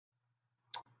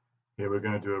Here we're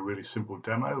going to do a really simple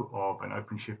demo of an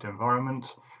OpenShift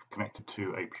environment connected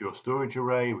to a Pure Storage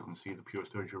array. We can see the Pure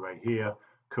Storage array here.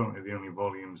 Currently the only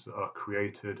volumes that are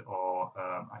created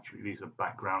are, actually these are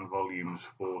background volumes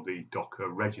for the Docker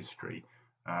registry,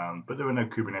 but there are no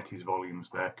Kubernetes volumes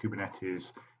there.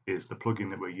 Kubernetes is the plugin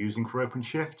that we're using for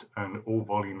OpenShift, and all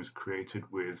volumes created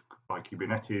by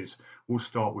Kubernetes will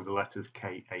start with the letters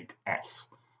K8S.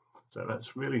 So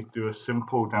let's really do a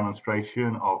simple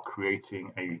demonstration of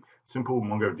creating a simple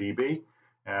MongoDB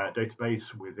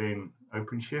database within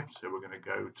OpenShift. So we're going to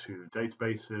go to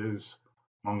Databases,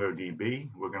 MongoDB.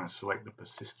 We're going to select the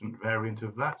persistent variant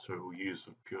of that. So we'll use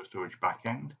the Pure Storage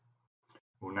backend.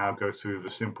 We'll now go through the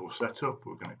simple setup.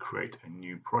 We're going to create a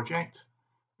new project,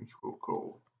 which we'll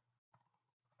call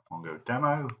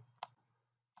MongoDemo.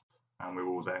 And we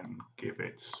will then give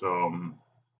it some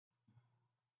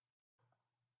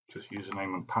just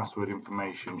username and password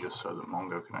information, just so that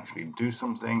Mongo can actually do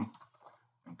something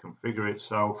and configure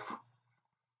itself.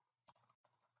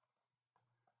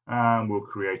 And we'll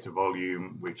create a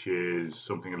volume which is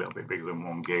something a little bit bigger than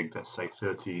 1 gig. Let's say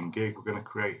 13 gig we're going to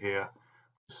create here.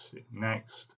 Just hit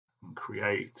next and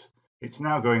create. It's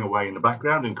now going away in the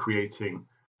background and creating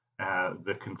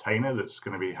the container that's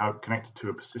going to be connected to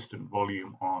a persistent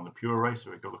volume on the Pure array.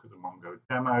 So we go look at the Mongo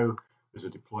demo. There's a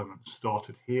deployment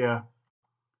started here.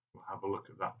 We'll have a look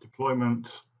at that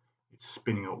deployment. It's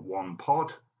spinning up one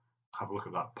pod. Have a look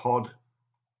at that pod.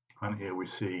 And here we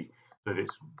see that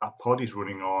that pod is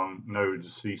running on node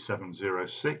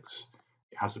C706.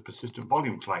 It has a persistent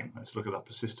volume claim. Let's look at that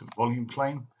persistent volume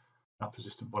claim. That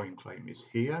persistent volume claim is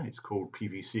here. It's called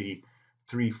PVC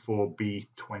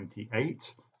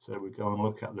 34B28. So we go and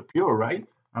look at the Pure array,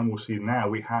 and we'll see now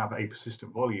we have a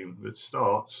persistent volume that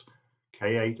starts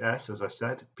K8S, as I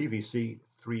said, PVC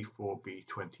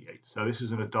 34B28. So this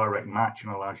isn't a direct match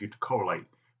and allows you to correlate.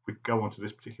 If we go onto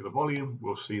this particular volume,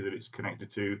 we'll see that it's connected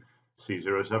to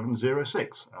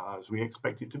C0706, as we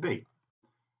expect it to be.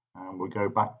 And we'll go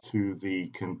back to the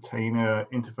container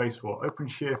interface for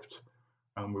OpenShift,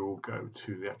 and we will go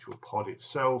to the actual pod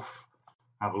itself,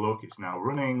 have a look. It's now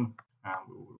running, and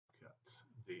we'll look at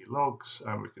the logs,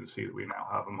 and we can see that we now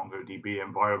have a MongoDB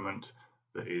environment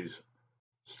that is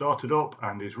started up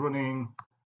and is running.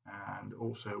 And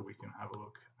also we can have a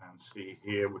look and see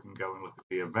here, we can go and look at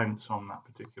the events on that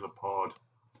particular pod,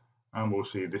 and we'll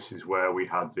see this is where we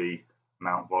had the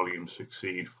mount volume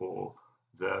succeed for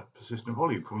the persistent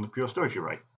volume from the Pure Storage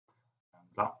array. And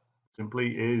that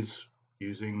simply is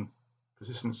using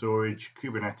persistent storage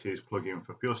Kubernetes plugin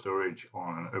for Pure Storage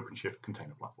on an OpenShift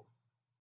container platform.